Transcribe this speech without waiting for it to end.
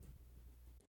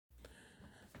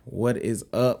What is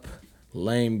up,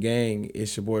 Lame Gang?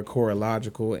 It's your boy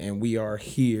Corological, and we are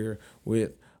here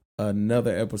with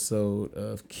another episode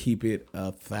of Keep It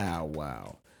a Thou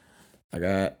Wow. I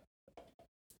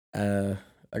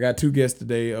got two guests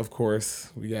today. Of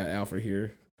course, we got Alfred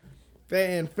here.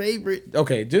 Fan favorite.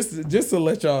 Okay, just to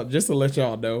let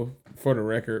y'all know, for the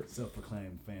record,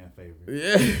 self-proclaimed fan favorite.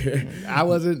 Yeah, I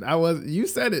wasn't. You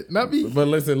said it, not me. But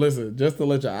listen. Just to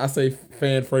let y'all, I say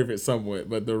fan favorite somewhat,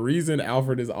 but the reason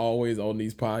Alfred is always on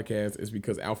these podcasts is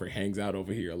because Alfred hangs out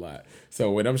over here a lot. So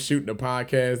when I'm shooting a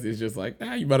podcast, it's just like,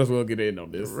 you might as well get in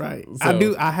on this. Right. So, I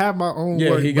do. I have my own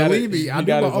work. Believe me, I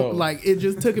do my own. Like, it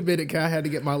just took a minute because I had to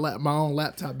get my own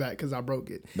laptop back because I broke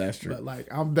it. That's true. But like,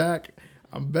 I'm back.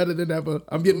 I'm better than ever.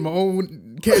 I'm getting my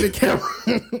own candid camera.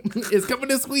 It's coming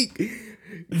this week.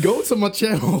 Go to my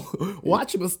channel,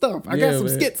 watch my stuff. I got some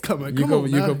skits coming.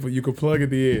 You can plug at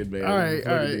the end, man. All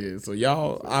right. So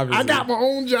y'all, obviously, I got my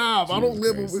own job. I don't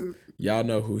live with. Y'all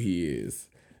know who he is,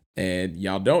 and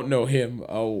y'all don't know him.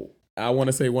 Oh, I want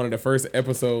to say one of the first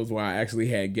episodes where I actually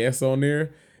had guests on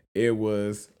there. It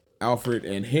was Alfred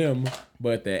and him,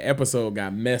 but the episode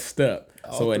got messed up.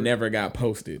 So it never got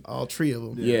posted. All three of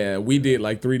them. Yeah, we did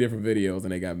like 3 different videos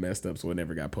and they got messed up, so it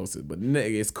never got posted. But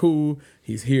it's cool.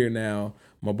 He's here now.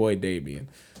 My boy Damien.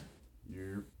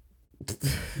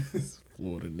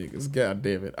 Florida niggas. God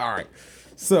damn it. All right.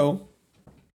 So,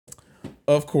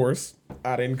 of course,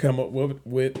 I didn't come up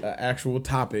with an actual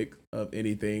topic of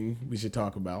anything we should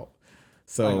talk about.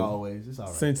 So, like always, it's all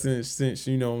right. Since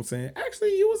you know what I'm saying.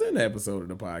 Actually, you was in the episode of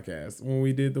the podcast when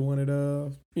we did the one at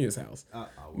Mia's house.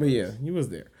 But yeah, you was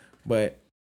there. But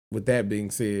with that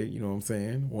being said, you know what I'm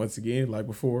saying? Once again, like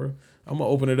before, I'm going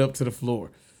to open it up to the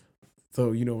floor.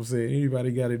 So, you know what I'm saying?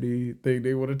 Anybody got anything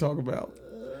they want to talk about?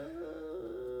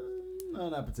 No,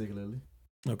 not particularly.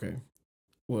 Okay.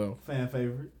 Well. Fan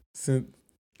favorite. Since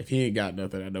if he ain't got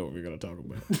nothing, I know what we're going to talk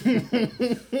about.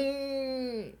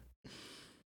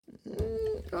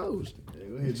 Oh,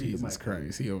 Jesus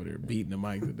Christ. He over there beating the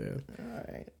mic to death.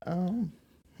 All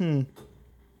right.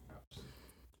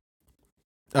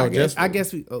 I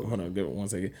guess we. Oh. Hold on, give it 1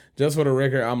 second. Just for the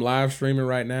record, I'm live streaming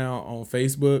right now on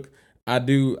Facebook.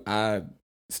 I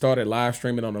started live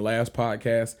streaming on the last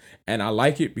podcast, and I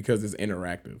like it because it's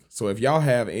interactive. So if y'all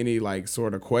have any like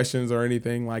sort of questions or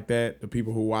anything like that, the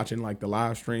people who watching like the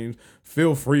live streams,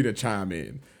 feel free to chime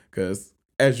in because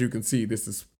as you can see, this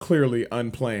is clearly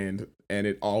unplanned, and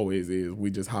it always is.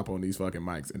 We just hop on these fucking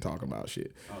mics and talk about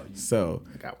shit. I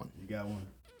got one. You got one.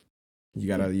 You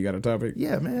got a topic?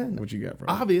 Yeah, man. What you got, bro?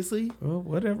 Obviously. Well,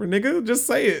 whatever, nigga. Just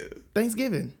say it.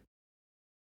 Thanksgiving.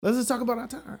 Let's just talk about our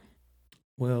time.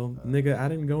 Well, nigga, I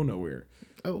didn't go nowhere.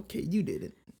 Okay, you did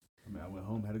it. I mean, I went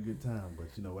home, had a good time, but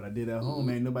you know what I did at home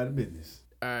ain't nobody business.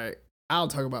 All right, I'll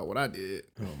talk about what I did.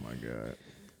 Oh my god.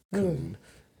 Cool.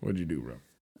 What'd you do, bro?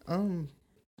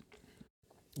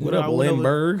 What up,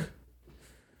 Lindbergh?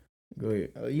 Go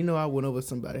ahead. I went over to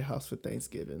somebody's house for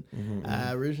Thanksgiving. Mm-hmm.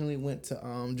 I originally went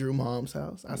to Drew mom's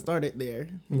house. I started there,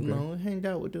 hanged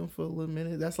out with them for a little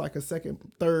minute. That's like a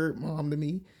third mom to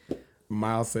me.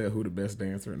 Miles said, "Who the best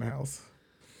dancer in the house?"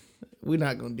 We're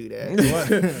not gonna do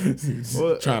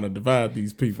that. Trying to divide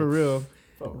these people for real.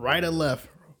 Right or left?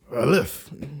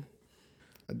 Left.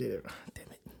 I did it.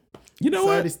 Damn it. You know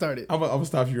what? I already started. I'm gonna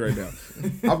stop you right now.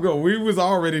 We was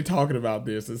already talking about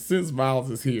this, and since Miles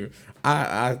is here,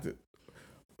 I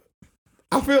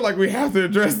feel like we have to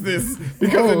address this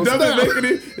because it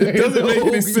doesn't make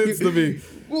any sense to me.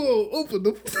 Whoa, open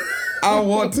the.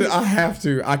 I have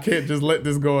to. I can't just let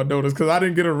this go unnoticed because I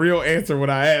didn't get a real answer when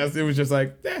I asked. It was just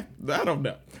like, I don't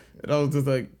know. And I was just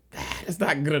like, it's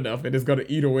not good enough, and it's gonna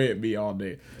eat away at me all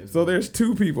day. So there's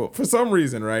 2 people for some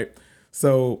reason, right?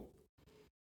 So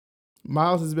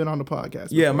Miles has been on the podcast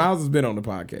before. Yeah, Miles has been on the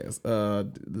podcast.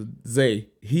 Zay,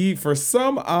 he for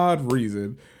some odd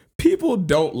reason, people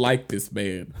don't like this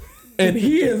man, and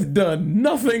he has done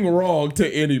nothing wrong to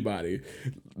anybody.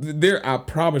 I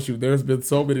promise you, there's been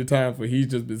so many times where he's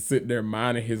just been sitting there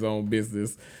minding his own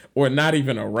business or not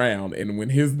even around. And when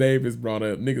his name is brought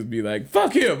up, niggas be like,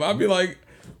 fuck him. I'd be like,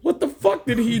 what the fuck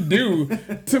did he do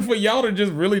for y'all to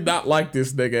just really not like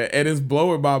this nigga? And it's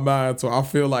blowing my mind. So I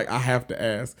feel like I have to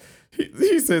ask.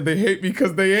 He said they hate me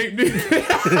because they hate me.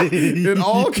 In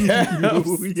all caps. No,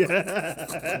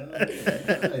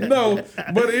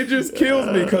 but it just kills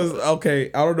me because, I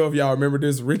don't know if y'all remember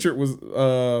this. Richard was,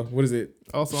 what is it?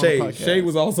 Also Shay. Shay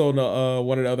was also on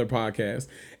one of the other podcasts.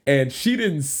 And she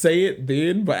didn't say it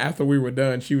then, but after we were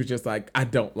done, she was just like, I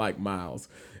don't like Miles.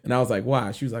 And I was like,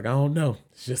 why? She was like, I don't know.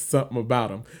 It's just something about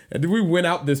him. And then we went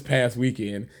out this past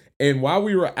weekend. And while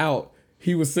we were out,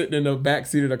 he was sitting in the back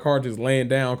seat of the car just laying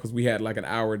down because we had like an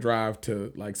hour drive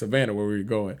to like Savannah where we were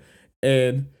going.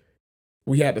 And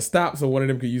we had to stop so one of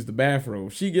them could use the bathroom.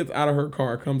 She gets out of her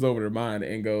car, comes over to mine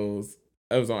and goes,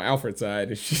 I was on Alfred's side,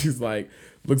 and she's like,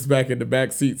 looks back in the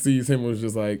back seat, sees him, was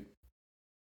just like,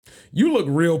 you look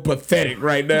real pathetic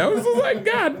right now. It's just like,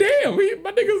 God damn,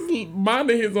 my nigga's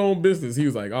minding his own business. He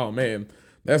was like, oh man,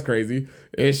 that's crazy.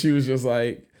 And she was just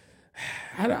like,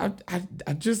 I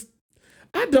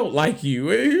don't like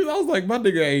you. I was like, my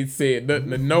nigga ain't said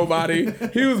nothing to nobody.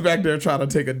 He was back there trying to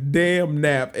take a damn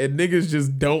nap, and niggas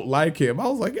just don't like him. I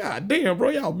was like, God damn, bro,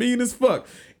 y'all mean as fuck.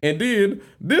 And then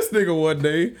this nigga one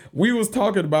day, we was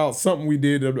talking about something we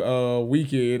did a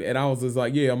weekend, and I was just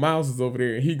like, yeah, Miles is over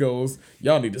there, and he goes,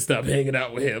 y'all need to stop hanging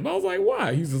out with him. I was like,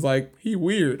 why? He's just like, he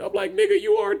weird. I'm like, nigga,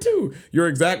 you are too. Your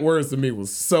exact words to me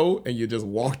was so, and you just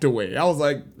walked away. I was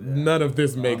like, none of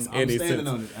this makes any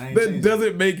sense. That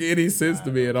doesn't make any sense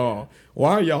to me at all.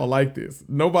 Why are y'all like this?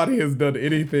 Nobody has done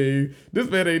anything. This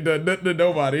man ain't done nothing to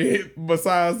nobody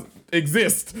besides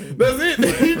exist. That's it.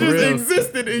 He just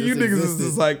existed, and you niggas is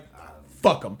just like,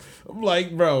 fuck him. I'm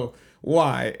like, bro,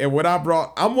 why? And when I'm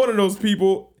one of those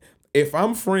people, if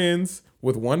I'm friends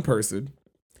with one person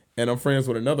and I'm friends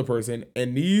with another person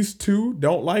and these two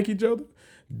don't like each other,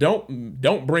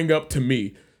 don't bring up to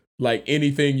me like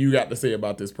anything you got to say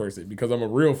about this person, because I'm a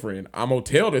real friend. I'm gonna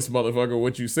tell this motherfucker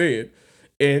what you said.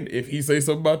 And if he say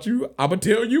something about you, I'm gonna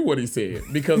tell you what he said,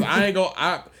 because I ain't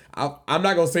gonna, I'm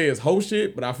not gonna say his whole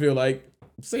shit, but I feel like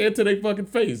say it to their fucking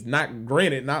face.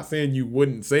 Not saying you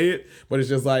wouldn't say it, but it's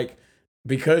just like,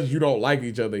 because you don't like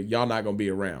each other, y'all not gonna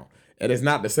be around. And it's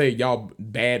not to say y'all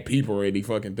bad people or any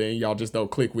fucking thing. Y'all just don't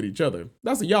click with each other.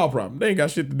 That's a y'all problem. They ain't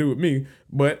got shit to do with me.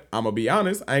 But I'm gonna be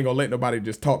honest, I ain't gonna let nobody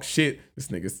just talk shit. This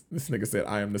nigga said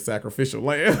I am the sacrificial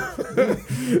lamb.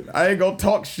 I ain't gonna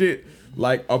talk shit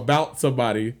like about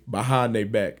somebody behind their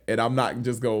back, and I'm not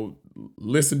just gonna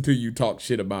listen to you talk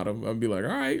shit about him. I'm be like,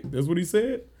 all right, that's what he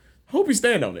said. Hope he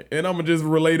stand on it, and I'm gonna just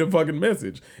relay the fucking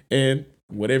message. And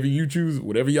whatever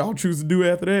y'all choose to do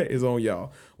after that is on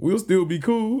y'all. We'll still be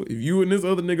cool if you and this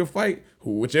other nigga fight.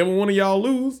 Whichever one of y'all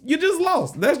lose, you just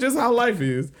lost. That's just how life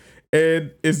is,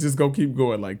 and it's just gonna keep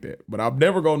going like that. But I'm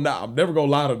never gonna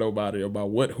lie to nobody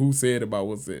about who said about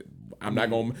what said. I'm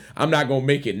not gonna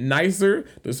make it nicer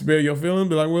to spare your feelings.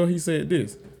 Be like, well, he said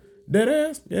this. Dead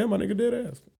ass? Yeah, my nigga dead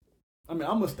ass. I mean,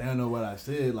 I'm gonna stand on what I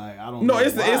said. Like, I don't. No, know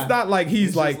it's not like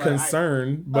he's like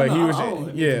concerned, but he was.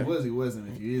 Yeah, he wasn't.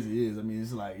 If he is, he is. I mean,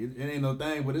 it's like it ain't no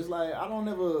thing. But it's like I don't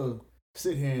ever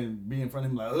sit here and be in front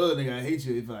of him like, oh, nigga, I hate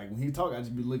you. If like when he talk, I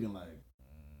just be looking like.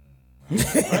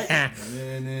 Right?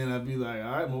 And then I'd be like,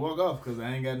 all right, I'm gonna walk off because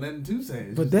I ain't got nothing to say.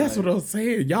 It's but that's like, what I'm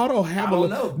saying. Y'all don't have I don't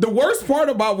know. The worst part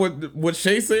about what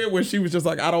Shay said when she was just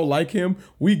like, I don't like him,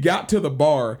 we got to the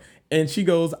bar and she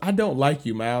goes, I don't like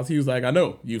you, Miles. He was like, I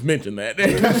know, you've mentioned that.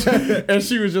 And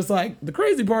she was just like, the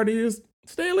crazy part is,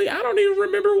 Stanley, I don't even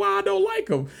remember why I don't like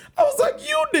him. I was like,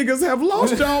 you niggas have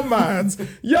lost y'all minds.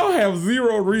 Y'all have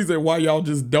zero reason why y'all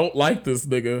just don't like this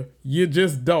nigga. You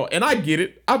just don't. And I get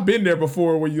it. I've been there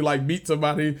before where you like meet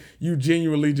somebody you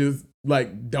genuinely just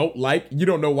like don't like. You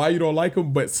don't know why you don't like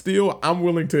them, but still I'm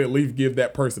willing to at least give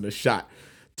that person a shot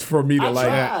for me to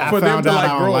for them to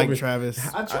like grow up.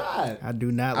 Travis. I tried. I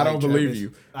do not I don't believe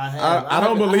you. I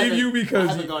don't believe you because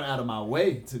I haven't gone out of my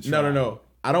way to try. No.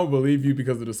 I don't believe you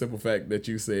because of the simple fact that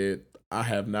you said I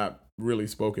have not really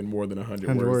spoken more than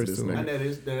 100 words to this nigga. And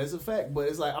that is a fact, but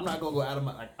it's like I'm not gonna go out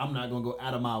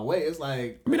of my way. It's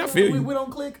like, I mean, I feel you. We don't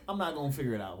click. I'm not gonna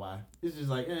figure it out why. It's just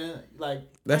like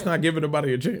that's not giving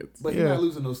nobody a chance. But you're not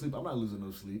losing no sleep. I'm not losing no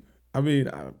sleep. I mean,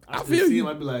 I feel see you. him,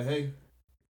 I'd be like, hey.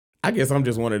 I guess I'm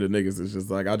just one of the niggas that's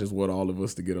just like, I just want all of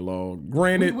us to get along.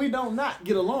 Granted, we don't not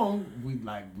get along. We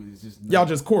just y'all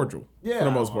just cordial. Yeah, for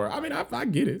the most part. I mean, I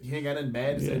get it. You ain't got nothing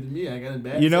bad to say to me. I ain't got nothing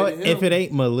bad. You know, to say to if it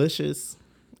ain't malicious,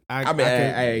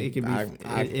 it could be.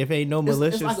 If ain't no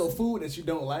malicious, it's like a food that you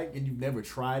don't like and you've never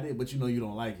tried it, but you know you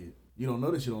don't like it. You don't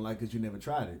know that you don't like it because you never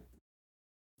tried it.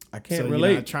 I can't so relate.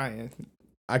 You're not trying.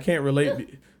 I can't relate.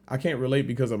 Yeah. I can't relate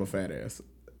because I'm a fat ass.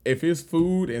 If it's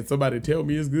food and somebody tell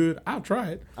me it's good, I'll try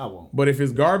it. I won't. But if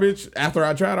it's garbage, after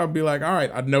I try it, I'll be like, all right,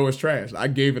 I know it's trash. I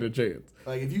gave it a chance.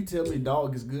 Like, if you tell me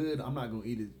dog is good, I'm not going to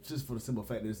eat it just for the simple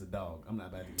fact that it's a dog. I'm not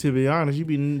about to eat it. To be honest, you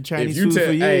been Chinese food for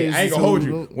years. Hey, I ain't going to hold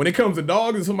you. When it comes to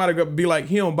dogs and somebody going to be like,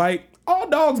 he don't bite, all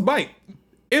dogs bite.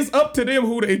 It's up to them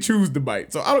who they choose to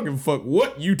bite. So I don't give a fuck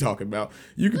what you talking about.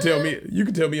 You can tell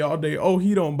me all day, oh,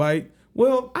 he don't bite.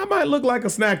 Well, I might look like a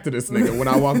snack to this nigga when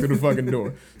I walk through the fucking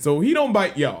door. So he don't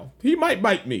bite y'all. He might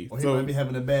bite me. Or he might be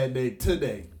having a bad day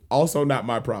today. Also not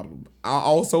my problem. I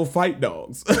also fight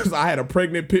dogs. I had a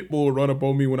pregnant pit bull run up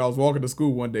on me when I was walking to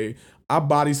school one day. I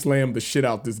body slammed the shit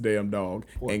out this damn dog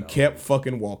and kept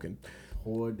fucking walking.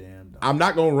 Poor damn dog. I'm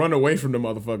not gonna run away from the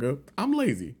motherfucker. I'm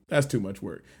lazy. That's too much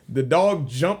work. The dog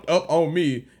jumped up on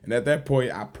me, and at that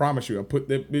point, I promise you, I put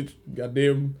that bitch,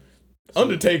 goddamn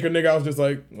Undertaker nigga. I was just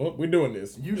like, well, we doing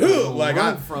this. You don't like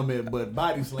run from it, but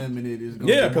body slamming it is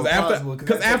gonna be more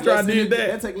because after I did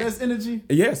that take less energy.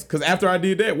 Yes, because after I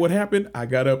did that, what happened? I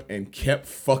got up and kept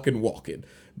fucking walking.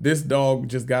 This dog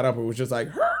just got up and was just like,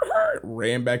 hurt,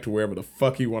 ran back to wherever the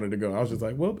fuck he wanted to go. I was just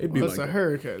like, well, it'd be like a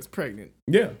her because pregnant.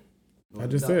 Yeah. I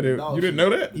just said it. You didn't know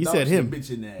that? You said him.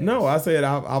 No, I said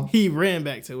I'll. He ran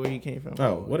back to where he came from.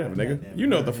 Oh, whatever, nigga. You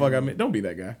know what the fuck I meant. Don't be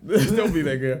that guy. Don't be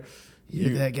that guy.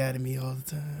 You're that guy to me all the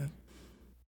time.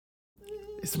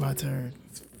 It's my turn.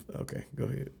 Okay, go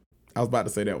ahead. I was about to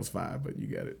say that was 5, but you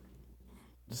got it.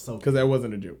 So because that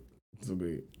wasn't a joke. So go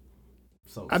ahead.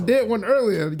 I did one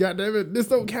earlier. Goddamn it, this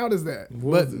don't count as that.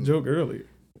 What was the joke earlier?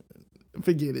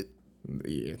 Forget it.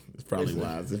 Yeah, it's probably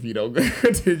lies if you don't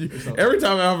continue. Every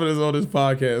time I have this on this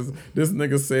podcast, this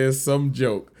nigga says some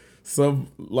joke,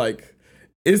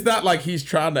 it's not like he's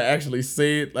trying to actually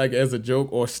say it like as a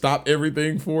joke or stop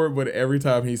everything for it, but every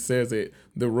time he says it,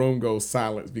 the room goes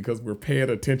silent because we're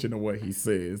paying attention to what he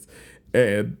says.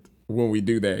 And when we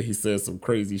do that, he says some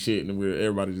crazy shit, and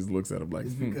everybody just looks at him like,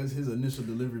 it's because his initial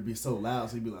delivery be so loud,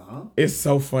 so he'd be like, huh? It's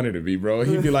so funny to me, bro.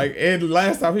 He'd be like, and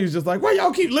last time he was just like, why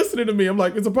y'all keep listening to me? I'm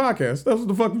like, it's a podcast. That's what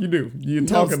the fuck you do. You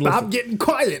talk and stop listen. getting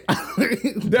quiet.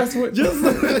 That's what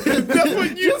that's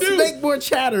what you do. Make more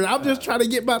chatter. I'm just trying to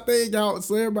get my thing out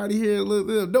so everybody here.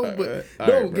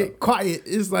 Don't get quiet.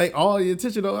 It's like all the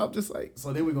attention. I'm just like.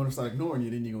 So then we're gonna start ignoring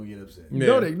you. Then you're gonna get upset. Yeah.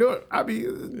 Don't ignore it. I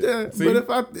mean, yeah. See,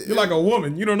 but if you're like a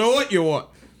woman, you don't know what you want.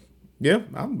 Yeah,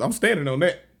 I'm standing on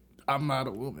that. I'm not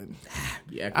a woman.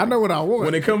 Yeah, I know what I want.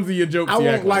 When it comes to your jokes, I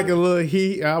want like a little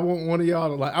heat. I want one of y'all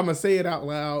to like. I'm gonna say it out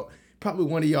loud. Probably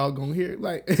one of y'all gonna hear it.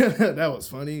 Like that was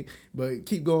funny, but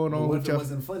keep going on. What with if y'all. It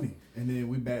wasn't funny, and then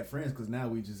we bad friends because now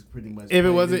we just pretty much. If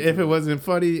it wasn't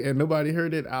funny and nobody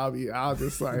heard it, I'll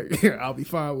just like I'll be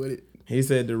fine with it. He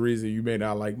said the reason you may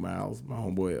not like Miles, my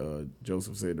homeboy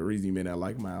Joseph said the reason you may not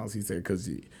like Miles, he said because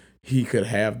he could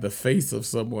have the face of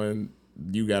someone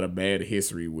you got a bad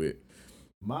history with.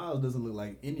 Miles doesn't look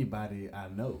like anybody I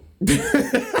know.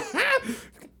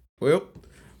 Well,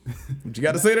 what you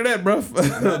got to say to that, bro?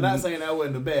 No, not saying that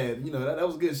wasn't a bad. That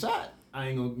was a good shot. I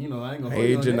ain't gonna.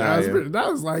 Hey, that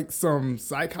was like some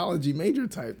psychology major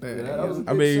type thing. Yeah, that was a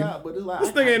good shot, but it's like,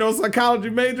 this thing ain't no psychology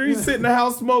major. He sit in the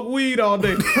house, smoke weed all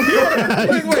day.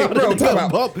 wait, bro, talk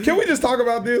about. Can we just talk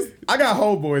about this? I got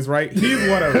homeboys, right? He's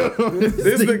one of them.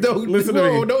 This nigga, listen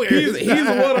to me. He's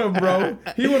one of them, bro.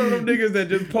 He one of them niggas that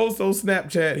just post on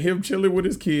Snapchat him chilling with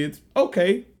his kids.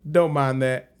 Okay, don't mind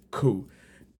that. Cool.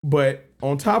 But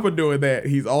on top of doing that,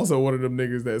 he's also one of them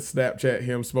niggas that Snapchat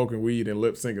him smoking weed and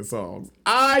lip syncing songs.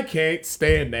 I can't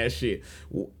stand that shit.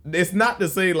 It's not to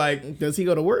say like, does he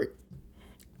go to work?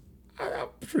 I'm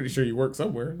pretty sure he works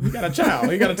somewhere. He got a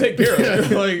child. He got to take care of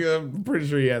it. Like, I'm pretty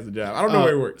sure he has a job. I don't know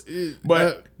where he works.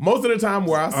 But most of the time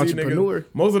where I see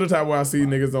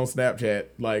niggas, on Snapchat,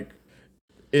 like,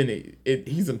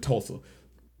 he's in Tulsa.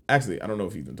 Actually, I don't know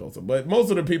if he's in Tulsa, but most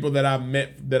of the people that I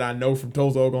met that I know from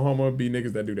Tulsa, Oklahoma, be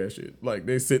niggas that do that shit. Like,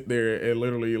 they sit there and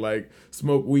literally, like,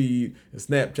 smoke weed and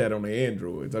Snapchat on their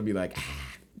Androids. I'd be like,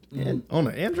 on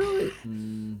an Android?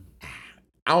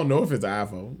 I don't know if it's an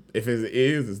iPhone. If it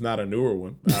is, it's not a newer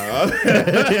one. old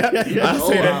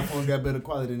iPhones got better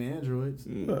quality than Androids.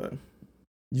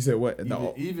 You said what?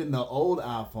 Even the old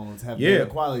iPhones have better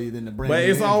quality than the brand new. But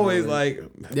it's Android. always like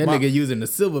that nigga using the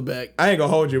silverback. I ain't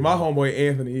gonna hold you. My homeboy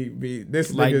Anthony,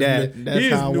 this like nigga, that. That's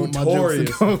how notorious.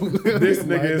 This nigga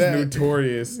like is that.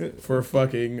 notorious for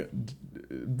fucking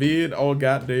being on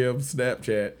goddamn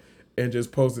Snapchat and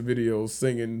just posting videos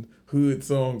singing hood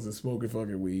songs and smoking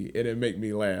fucking weed, and it make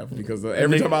me laugh because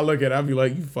every time I look at it, I be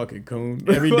like, "You fucking coon."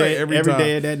 Every day, every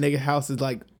day at that nigga house is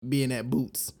like being at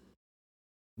Boots.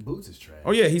 Boots is trash.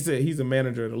 Oh yeah, he said he's a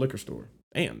manager at a liquor store.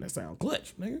 Damn, that sounds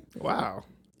clutch, nigga. Wow.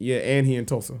 Yeah, and he in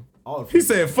Tulsa. He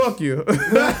said, "Fuck you."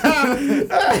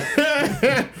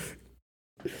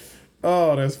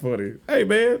 Oh, that's funny. Hey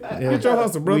man, get your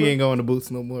hustle, brother. We ain't going to Boots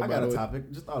no more. I got a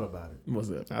topic. Just thought about it. What's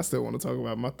that? I still want to talk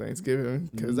about my Thanksgiving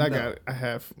because I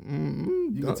have.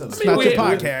 It's not your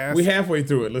podcast. We halfway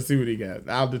through it. Let's see what he got.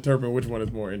 I'll determine which one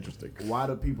is more interesting. Why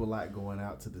do people like going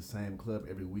out to the same club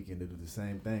every weekend to do the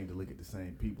same thing, to look at the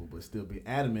same people, but still be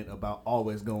adamant about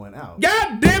always going out?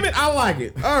 God damn it, I like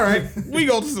it. All right, we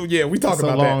go. Yeah, we talk about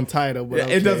that. It's a long title, but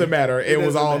it doesn't matter. It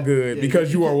was all good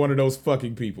because you are one of those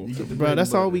fucking people, bro.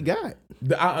 That's all we got.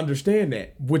 I understand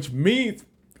that, which means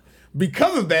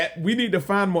because of that, we need to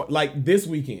find more like this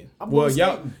weekend. Well,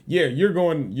 y'all, yeah, you're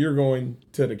going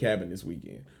to the cabin this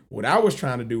weekend. What I was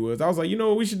trying to do was I was like, you know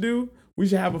what we should do? We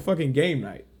should have a fucking game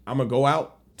night. I'm gonna go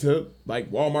out to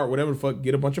like Walmart, whatever the fuck,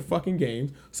 get a bunch of fucking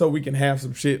games so we can have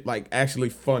some shit like actually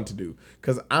fun to do.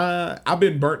 Cause I've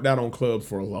been burnt down on clubs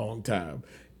for a long time.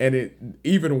 And it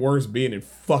even worse being in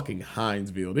fucking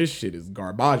Hinesville. This shit is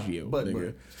garbaggio,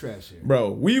 nigga. It's trash here.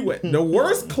 Bro, we went the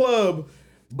worst club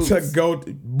to go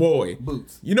to, boy.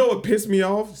 Boots. You know what pissed me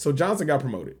off? So Johnson got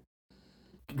promoted.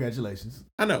 Congratulations.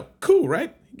 I know. Cool,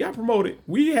 right? He got promoted.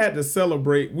 We had to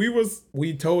celebrate.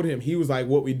 We told him, he was like,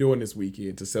 what we doing this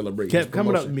weekend to celebrate? Kept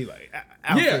coming up to me like,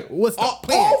 Alfred, yeah, what's the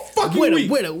plan? All fucking week.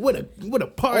 Where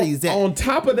the party's at? On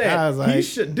top of that, I was like,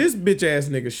 this bitch ass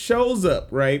nigga shows up,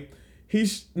 right? He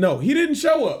didn't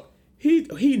show up.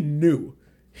 He knew.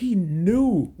 He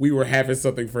knew we were having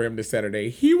something for him this Saturday.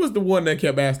 He was the one that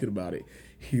kept asking about it.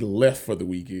 He left for the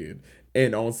weekend.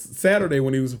 And on Saturday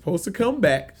when he was supposed to come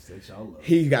back,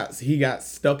 he got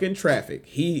stuck in traffic.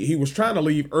 He was trying to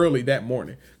leave early that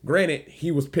morning. Granted,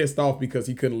 he was pissed off because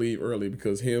he couldn't leave early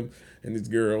because him and this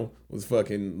girl was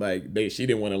fucking like she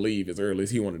didn't want to leave as early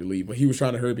as he wanted to leave. But he was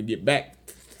trying to hurry up and get back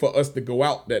for us to go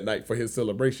out that night for his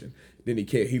celebration. Then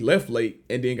he left late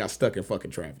and then got stuck in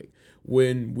fucking traffic.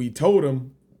 When we told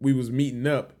him we was meeting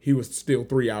up, he was still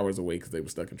 3 hours away because they were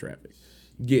stuck in traffic.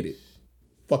 Get it?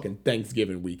 Fucking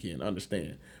Thanksgiving weekend,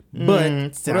 understand?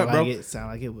 But sound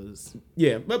like it was.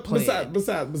 Yeah, but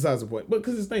besides the point, but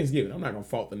because it's Thanksgiving, I'm not gonna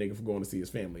fault the nigga for going to see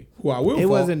his family. Who I will, it fault,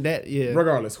 wasn't that. Yeah.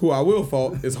 Regardless, who I will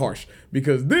fault is Harsh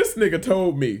because this nigga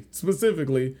told me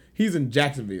specifically he's in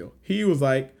Jacksonville. He was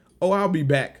like, "Oh, I'll be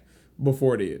back."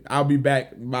 Before then, I'll be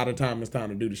back by the time it's time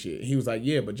to do the shit. He was like,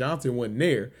 yeah, but Johnson wasn't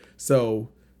there. So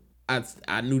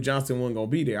I knew Johnson wasn't going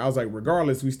to be there. I was like,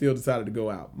 regardless, we still decided to go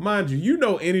out. Mind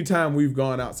you, anytime we've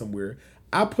gone out somewhere,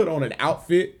 I put on an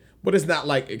outfit, but it's not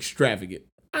like extravagant.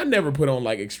 I never put on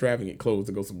like extravagant clothes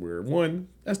to go somewhere. One,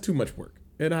 that's too much work.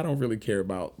 And I don't really care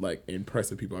about like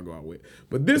impressive people I go out with.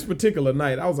 But this particular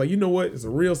night, I was like, you know what? It's a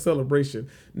real celebration.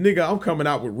 Nigga, I'm coming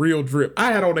out with real drip.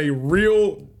 I had on a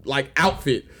real like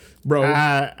outfit. Bro,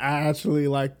 I actually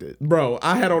liked it. Bro,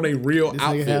 I had on a real this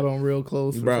outfit. Nigga had on real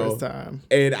clothes for the first time.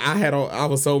 And I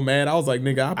was so mad. I was like,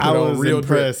 nigga, I put on real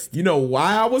dress. You know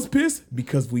why I was pissed?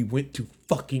 Because we went to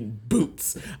fucking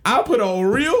Boots. I put on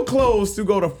real clothes to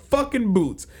go to fucking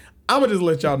Boots. I'ma just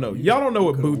let y'all know. Y'all don't know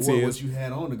what Boots is. What you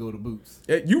had on to go to Boots.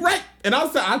 You right. And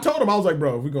I told him, I was like,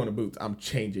 bro, if we're going to Boots, I'm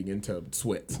changing into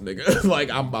sweats, nigga. Like,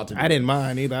 I'm about to. I didn't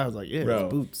mind either. I was like, yeah, bro,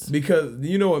 it's Boots. Because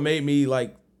you know what made me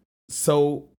like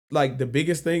so. Like, the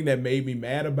biggest thing that made me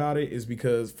mad about it is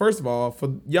because, first of all,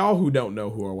 for y'all who don't know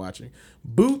who are watching,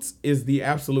 Boots is the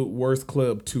absolute worst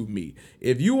club to me.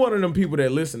 If you one of them people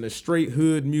that listen to straight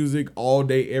hood music all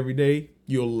day, every day,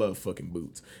 you'll love fucking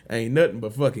Boots. Ain't nothing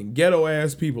but fucking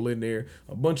ghetto-ass people in there,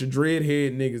 a bunch of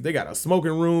dreadhead niggas. They got a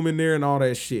smoking room in there and all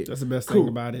that shit. That's the best thing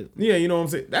about it. Yeah, you know what I'm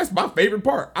saying? That's my favorite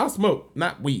part. I smoke,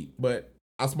 not weed, but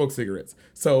I smoke cigarettes.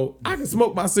 So I can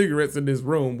smoke my cigarettes in this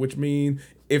room, which means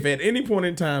if at any point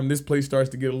in time this place starts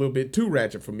to get a little bit too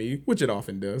ratchet for me, which it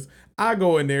often does, I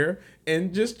go in there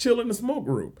and just chill in the smoke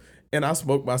room. And I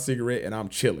smoke my cigarette and I'm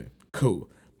chilling. Cool.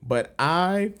 But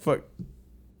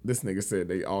this nigga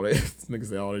said all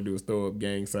they do is throw up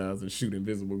gang signs and shoot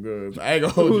invisible guns. I ain't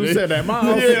gonna hold you. Who said that?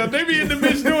 Mom? Yeah, they be in the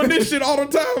bitch doing this shit all the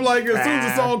time. Like as soon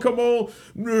as the song come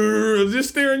on, just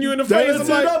staring you in the face. I'm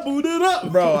like, boot it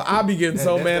up. Bro, I be getting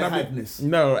so mad.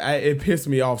 It pissed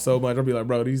me off so much. I'll be like,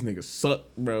 bro, these niggas suck,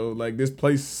 bro. Like this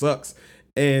place sucks.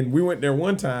 And we went there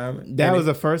one time. That was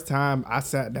the first time I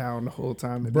sat down the whole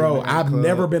time. Bro, I've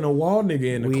never been a wall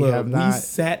nigga in the club. We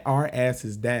sat our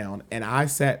asses down, and I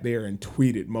sat there and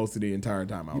tweeted most of the entire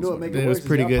time I was there. It was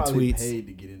pretty good tweets. Paid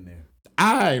to get in there.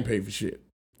 I ain't paid for shit.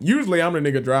 Usually I'm the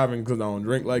nigga driving because I don't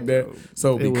drink like that.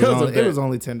 So because of that, it was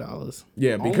only $10.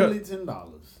 Yeah, because only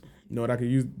 $10. You know what I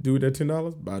could do with that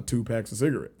 $10? Buy 2 packs of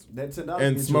cigarettes. That $10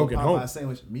 and smoke at home. Popeye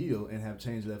sandwich meal and have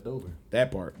change left over.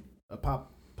 That part. A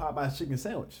Popeye's chicken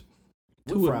sandwich.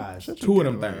 With fries. Two of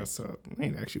them things. I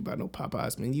ain't actually about no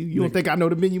Popeyes menu. You don't think I know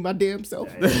the menu my damn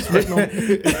self?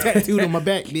 It's tattooed on my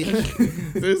back,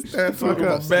 bitch. It's tattooed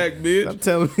on my back, bitch. I'm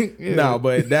telling you. Yeah. No,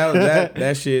 but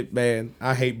that shit, man.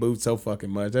 I hate Boots so fucking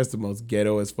much. That's the most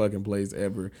ghettoest fucking place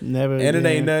ever. Never. And it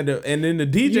ain't nothing. And then the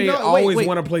DJ always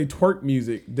want to play twerk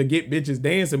music to get bitches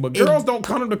dancing, but girls don't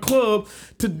come to the club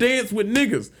to dance with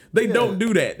niggas. They don't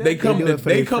do that. They come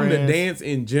to dance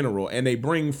in general, and they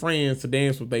bring friends to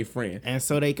dance with their friends. And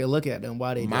so they can look at them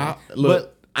while they dance.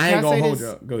 Look, I ain't gonna hold you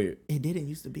up. Go ahead. It didn't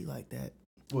used to be like that.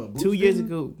 What, 2 years season?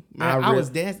 ago, man, I was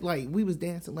dancing like we was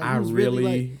dancing like I it was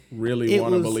really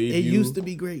want to believe it you. used to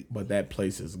be great. But that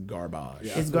place is garbage.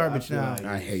 Yeah, It's I garbage feel now. like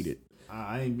I hate it.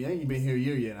 I ain't been here a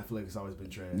year yet, and I feel like it's always been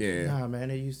trash. Yeah. Nah,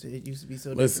 man, it used to be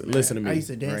so. Listen different, to man. me, I used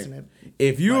to dance right? in that.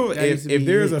 If you Like, that used to if be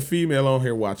there's it. a female on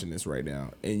here watching this right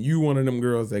now, and you one of them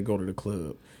girls that go to the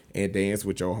club and dance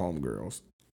with your homegirls,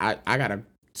 I got a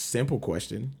simple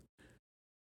question.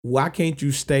 Why can't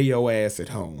you stay your ass at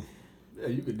home? Yeah,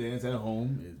 you can dance at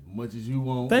home as much as you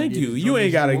want. Thank get you. as You drunk ain't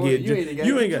as gotta want. get.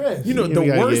 You ain't got. dressed. You know You the ain't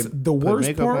gotta worst. The put worst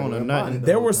makeup part. on or nothing.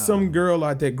 There was some girl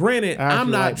out there. Granted, I I'm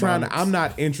actually not like trying bonnets. to. I'm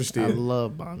not I interested.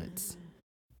 love bonnets.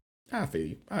 I feel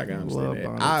you. I can Love understand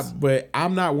that. bonnets. But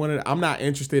I'm not one of. I'm not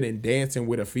interested in dancing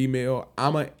with a female.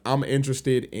 I'm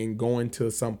interested in going to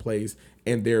some place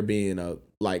and there being a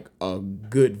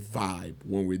good vibe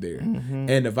when we're there. Mm-hmm.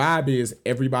 And the vibe is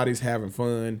everybody's having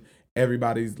fun.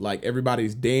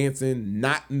 Everybody's dancing,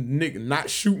 not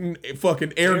shooting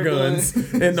fucking air guns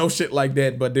and no shit like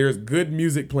that. But there's good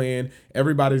music playing.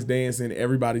 Everybody's dancing.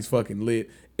 Everybody's fucking lit.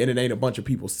 And it ain't a bunch of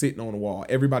people sitting on the wall.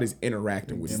 Everybody's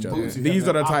interacting with And each other. boots, you These have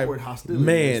are the that type. awkward hostility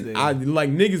Man, that's I there. like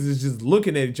niggas is just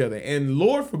looking at each other. And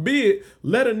Lord forbid,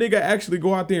 let a nigga actually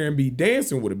go out there and be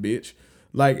dancing with a bitch.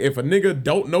 Like if a nigga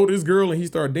don't know this girl and he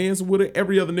start dancing with her,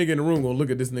 every other nigga in the room gonna look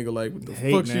at this nigga like, what the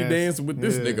fuck she Hating ass. dancing with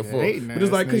this Yeah, nigga for? hating But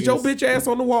it's like, ass cause your niggas. bitch ass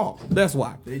on the wall. That's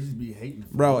why. They just be hating.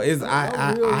 Bro, it's No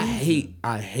I real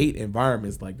reason. hate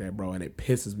environments like that, bro, and it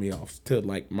pisses me off to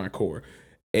like my core.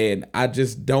 And I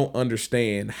just don't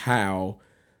understand how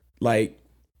like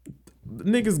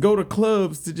niggas go to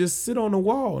clubs to just sit on the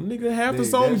wall. Nigga, half the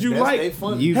songs you That's they like,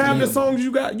 fun. half the Yeah. songs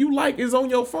you like is on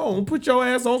your phone. Put your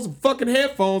ass on some fucking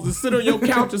headphones and sit on your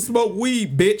couch and smoke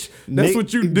weed, bitch. That's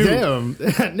what you do. Damn,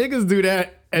 niggas do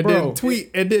that and Bro.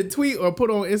 then tweet or put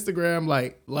on Instagram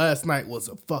like last night was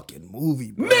a fucking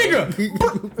movie, bro.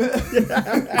 Nigga,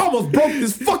 I almost broke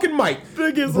this fucking mic.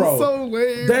 Niggas Bro, are so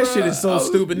lame. That bro. shit is so Oh,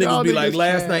 stupid. Niggas y'all be like,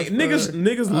 last trash, night. bro.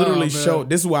 Niggas literally man. show.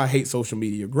 This is why I hate social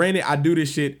media. Granted, I do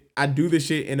this shit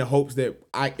in the hopes that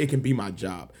it can be my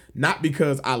job. Not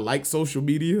because I like social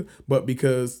media, but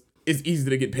because it's easy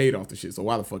to get paid off the shit. So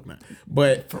why the fuck not?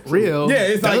 But for real. yeah,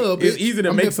 it's like Duh, it's bitch. easy to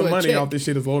I'm make here some for a money check. off this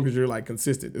shit as long as you're like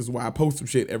consistent. This is why I post some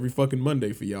shit every fucking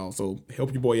Monday for y'all. So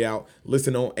help your boy out.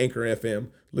 Listen on Anchor FM.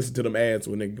 Listen to them ads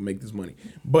when they can make this money.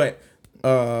 But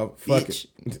fuck it.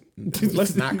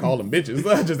 Let's not call them bitches.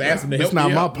 Just ask them to help It's not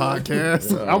me my out.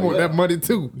 podcast. I want that money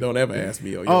too. Don't ever ask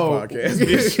me on your podcast,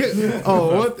 bitch.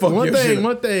 Oh, Fuck one your shit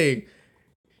up. thing.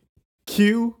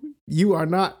 Q, you are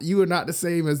not the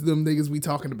same as them niggas we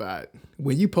talking about.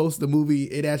 When you post the movie,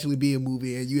 it actually be a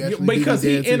movie, and you actually Because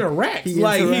be he dancing. interacts. He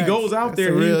interacts. goes out That's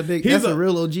there. A real nigga. He's That's a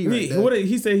real OG right there. What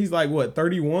he said he's like what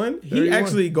 31? He 31.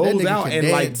 actually That goes nigga out can and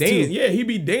like dance, dance. too. Yeah, he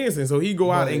be dancing. So he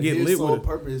go out But and get his lit sole with it.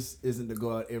 purpose isn't to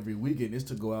go out every weekend. It's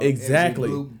to go out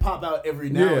Exactly. pop out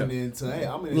every now Yeah. and then. To hey,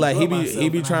 I'm gonna Like enjoy he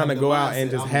myself, be and I trying have to the go out and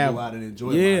mindset, just I'm have gonna go out and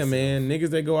enjoy yeah, myself. man. Niggas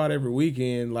that go out every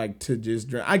weekend like to just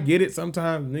drink. I get it.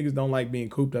 Sometimes niggas don't like being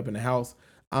cooped up in the house.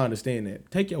 I understand that.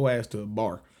 Take your ass to a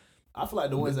bar. I feel like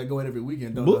the ones that go out every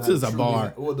weekend don't Boots know how is to a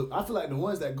truly- bar. I feel like the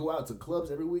ones that go out to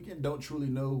clubs every weekend don't truly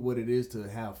know what it is to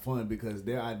have fun because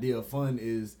their idea of fun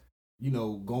is,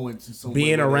 going to somewhere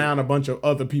Being where around a bunch of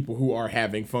other people who are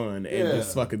having fun and Yeah.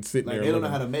 just fucking sitting Like there. they don't know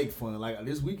looking- how to make fun. Like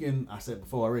this weekend, I said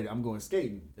before already, I'm going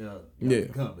skating. Y'all Yeah.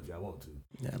 can come if y'all want to.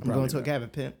 Yeah, I'm probably going to a not. cabin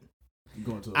pimp. You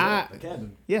going to I- a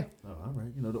cabin? Yeah. Oh, all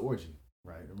right. The orgy.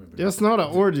 Right. I remember. It's not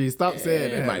an orgy. Stop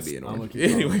saying It that. might be an I'm gonna orgy.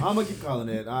 keep Anyway, I'm gonna keep calling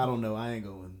it. I don't know. I ain't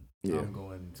going. Yeah. I'm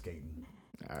going skating.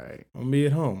 All right. I'm gonna be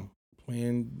at home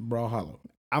playing Brawlhalla.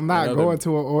 I'm not Another- going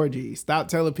to an orgy. Stop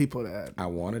telling people that. I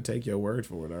want to take your word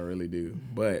for it. I really do.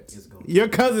 But It's going. Your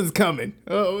cousin's coming.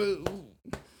 Oh,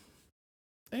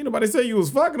 ain't nobody say you was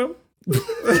fucking him. The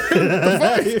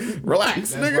fuck?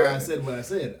 Relax, That's why I nigga. said what I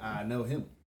said. I know him.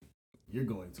 You're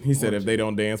going to. He said if they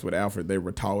don't dance with Alfred, they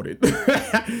retarded.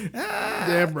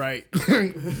 damn right.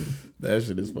 That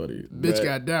shit is funny. Bitch But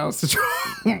got Down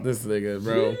syndrome. this nigga,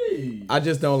 bro. Hey. I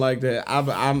just don't like that.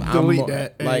 I'm Delete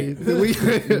that. Like, Hey,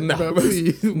 delete No. bro,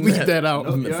 please, leave that out.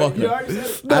 No, you fuck already- you no. already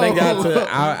said it. I done got No.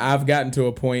 to. I've gotten to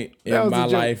a point That in was a my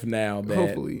joke. life now that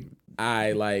Hopefully.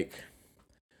 I like.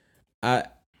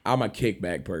 I'm a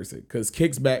kickback person because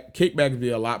kickbacks be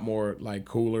a lot more like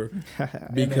cooler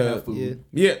because food.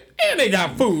 yeah, and they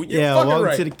got food. You're Yeah, fucking welcome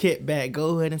right. to the kit back.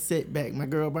 Go ahead and sit back. My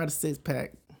girl brought a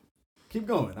 6-pack. Keep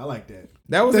going. I like that.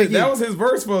 That was Thank his, that you. was his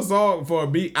verse for a song for a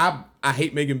beat. I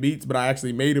hate making beats, but I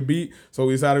actually made a beat, so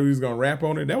we decided we was gonna rap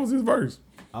on it. That was his verse.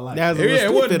 I like That was that. a Yeah,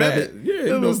 little it wasn't snippet of bad. it. Yeah, a you know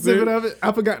little what I'm snippet saying? of it.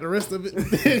 I forgot the rest of it.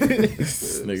 This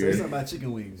Say nigga. something about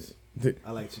chicken wings.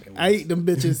 I like chicken wings. I ate them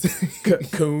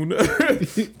bitches. Coon.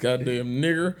 Goddamn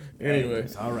nigger. Anyway.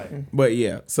 It's all right. But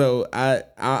yeah, so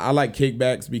I like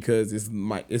kickbacks because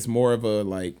it's more of a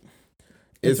like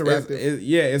Interactive.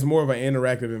 it's more of an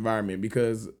interactive environment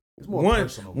because It's more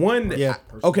personal. Yeah.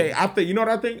 Okay, I think you know what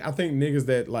I think? I think niggas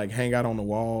that like hang out on the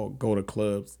wall go to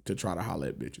clubs to try to holler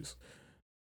at bitches.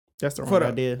 That's the wrong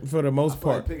idea. For the most I feel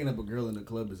like part. picking up a girl in the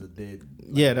club is a dead.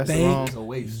 Yeah, that's wrong. It's a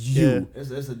waste. You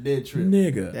It's a dead trip.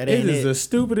 nigga, That it ain't is it. the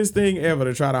stupidest thing ever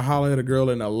to try to holler at a girl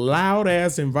in a loud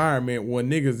ass environment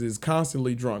when niggas is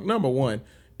constantly drunk. Number one,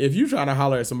 if you try to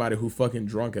holler at somebody who fucking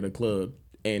drunk at a club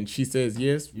and she says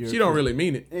yes, she don't really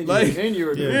mean it. And Like,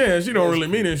 you're yeah, she don't really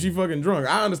mean it. She fucking drunk.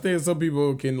 I understand some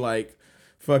people can like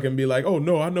fucking be like, oh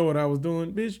no, I know what I was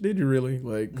doing, bitch. Did you really?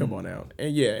 Like, come on out.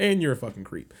 And yeah, and you're a fucking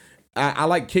creep. I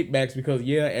like kickbacks because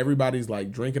yeah, everybody's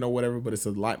like drinking or whatever, but it's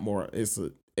a lot more. It's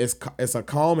a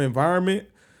calm environment,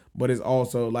 but it's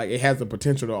also like it has the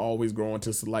potential to always grow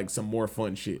into like some more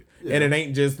fun shit. Yeah. And it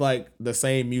ain't just like the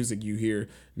same music you hear,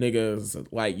 niggas.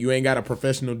 Like you ain't got a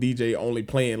professional DJ only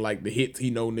playing like the hits he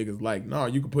know niggas like. No,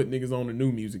 you can put niggas on the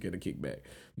new music at a kickback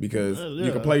because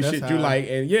you can play shit you like,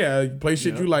 and yeah, play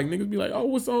shit you like. Niggas be like, oh,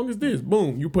 what song is this?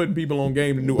 Boom, you putting people on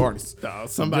game to new artists.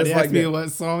 Somebody Just asked like me that.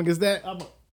 what song is that. Oh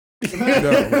my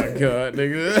god,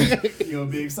 nigga. You're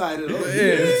gonna be excited. Oh,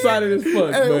 Yeah, excited as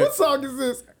fuck. Hey, but, what song is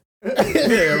this?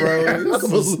 yeah, bro, it's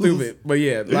so stupid. But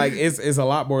yeah, like it's a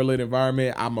lot more lit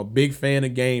environment. I'm a big fan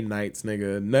of game nights,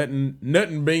 nigga.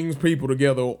 Nothing brings people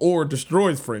together or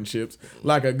destroys friendships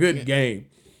like a good game.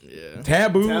 Yeah.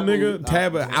 Taboo, nigga.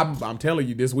 Taboo. I'm telling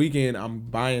you, this weekend I'm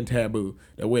buying Taboo.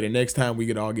 That way, the next time we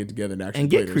could all get together and actually And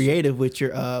play get this creative with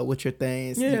your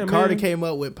things. Yeah, Carter man. came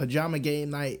up with pajama game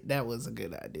night. That was a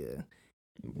good idea.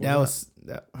 shit. Was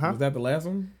That that the last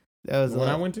one? That was When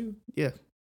I went to? yeah.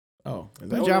 Oh, is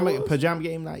that what it was? Pajama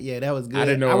game night. Yeah, that was good. I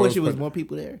didn't know I it wish was it was more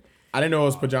people there. I didn't know it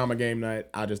was pajama game night.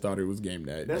 I just thought it was game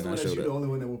night. That's and when I you showed the up. only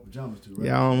one that wore pajamas too, right?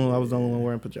 Yeah, I don't know. I was the only one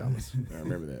wearing pajamas. I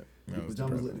remember that. That was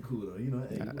Pajamas depressing. look cool though. You know.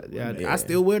 Hey, Yeah, I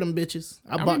still wear them bitches.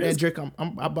 I bought mean, that drip.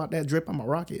 I bought that drip on my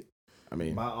rocket I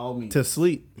mean, by all means. to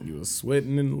sleep. you was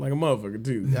sweating in like a motherfucker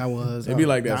too. I was. It'd be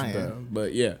like that dying. sometimes.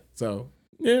 But yeah, so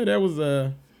yeah, that was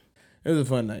it was a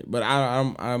fun night. But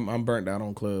I'm burnt out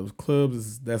on clubs. Clubs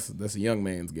is that's a young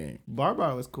man's game. Bar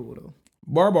was cool though.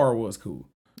 Bar was cool.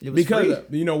 It was Because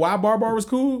free. you know why Bar was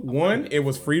cool? One, it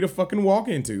was free to fucking walk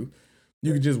into.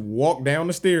 You could just walk down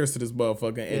the stairs to this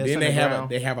motherfucker, and it's then underground.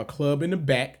 they have a club in the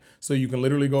back, so you can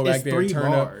literally go It's back there 3 and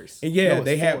turn bars. up. And yeah, No, it's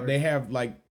they have 4. they have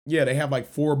like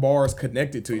 4 bars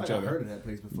connected to I each think I other. heard of that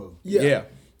place before. Yeah.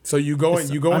 So you go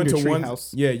It's into under one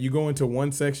Treehouse. you go into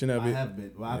one section of I it. have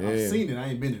been. Well, I've Yeah. seen it. I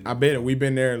ain't been in it. I bet we've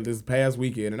been there this past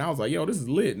weekend, and I was like, "Yo, this is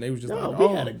lit." And they was just No, like, we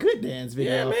 "Oh, had a good dance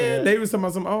video. yeah, off man." of They that. was talking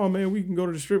about some, "Oh man, we can go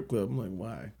to the strip club." I'm like,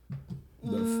 "Why?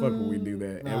 The fuck would we do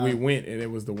that?" And we went, and it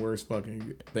was the worst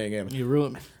fucking thing ever. You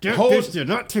ruined me. That Hold- bitch did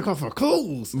not take off her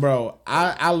clothes. Bro,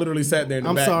 I literally sat there in the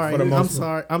I'm back sorry. for the I'm most.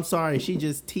 sorry. I'm sorry. She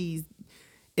just teased.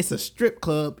 It's a strip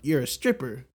club. You're a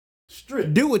stripper.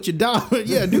 Strip. Do what your job.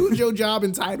 Yeah, do what your job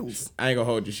entitles. I ain't gonna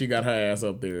hold you. She got her ass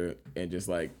up there and just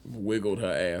like wiggled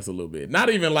her ass a little bit. Not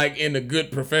even like in the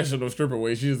good professional stripper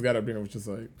way. She just got up there and was just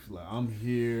like. Like, I'm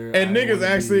here. And I niggas wanna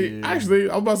actually, be here. I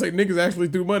was about to say niggas actually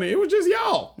threw money. It was just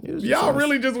y'all. was just Y'all us.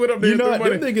 really just went up there You know and what?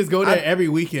 threw Them money. niggas go there every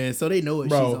weekend, so they know what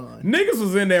she's Bro, on. niggas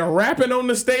was in there rapping on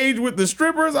the stage with the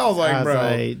strippers. I was like, I was bro,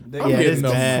 like, I'm yeah, getting this the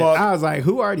bad. fuck. I was like,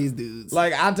 who are these dudes?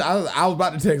 Like I was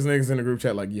about to text niggas in the group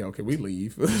chat like, yo, can we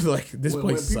leave? Like this When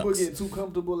place people sucks. get too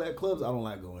comfortable at clubs, I don't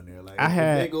like going there. Like I if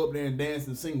had- they go up there and dance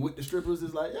and sing with the strippers,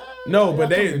 it's like No,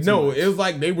 but it it was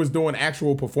like they was doing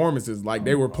actual performances. Like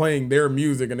they were playing their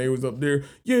music and they was up there,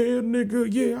 yeah,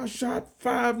 nigga, yeah, I shot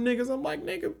 5 niggas. I'm like,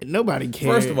 nigga. Nobody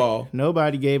cared. First of all-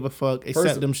 nobody gave a fuck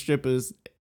except them strippers.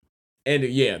 And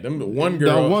yeah, them the one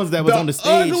girl, The ones that was on the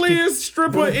stage ugliest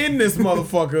stripper in this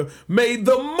motherfucker made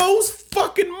the most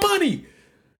fucking money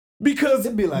because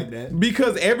It'd be like that.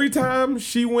 because every time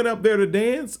she went up there to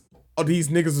dance, these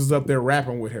niggas was up there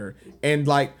rapping with her, and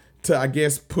like to I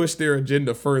guess push their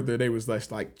agenda further, they was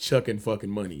like chucking fucking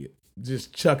money,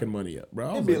 just chucking money up, bro. I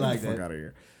was It'd be like, like "Get the fuck that." out of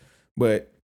here.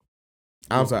 But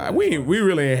I'm sorry, we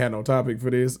really ain't had no topic for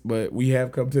this, but we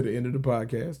have come to the end of the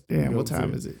podcast. Damn, what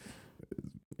time is it?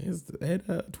 It's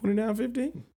at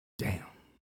 29:15. Damn.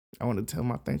 I want to tell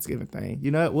my Thanksgiving thing. You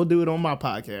know what? We'll do it on my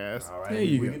podcast. All right, There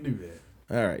you we go. can do that.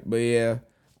 All right, but yeah,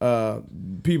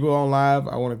 people on live,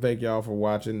 I want to thank y'all for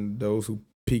watching. Those who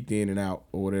peeked in and out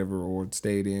or whatever, or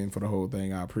stayed in for the whole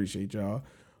thing, I appreciate y'all.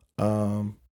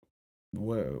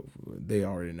 Well, they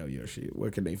already know your shit.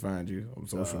 Where can they find you on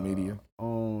social media?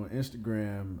 On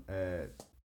Instagram at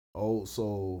Old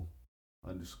Soul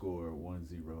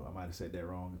 _10. I might have said that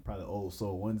wrong. It's probably Old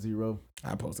Soul 10.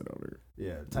 I posted on there.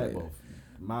 Yeah, type both.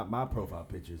 My profile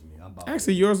picture is me. I'm bald.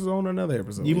 Actually, yours is on another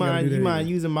episode. You We gotta do that mind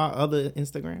again. using my other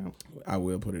Instagram? I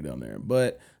will put it on there.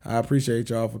 But I appreciate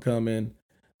y'all for coming.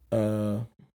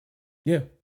 Yeah.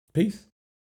 Peace.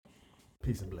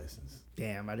 Peace and blessings.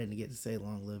 Damn, I didn't get to say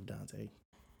long live Dante.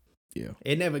 Yeah.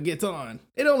 It never gets on.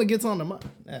 It only gets on the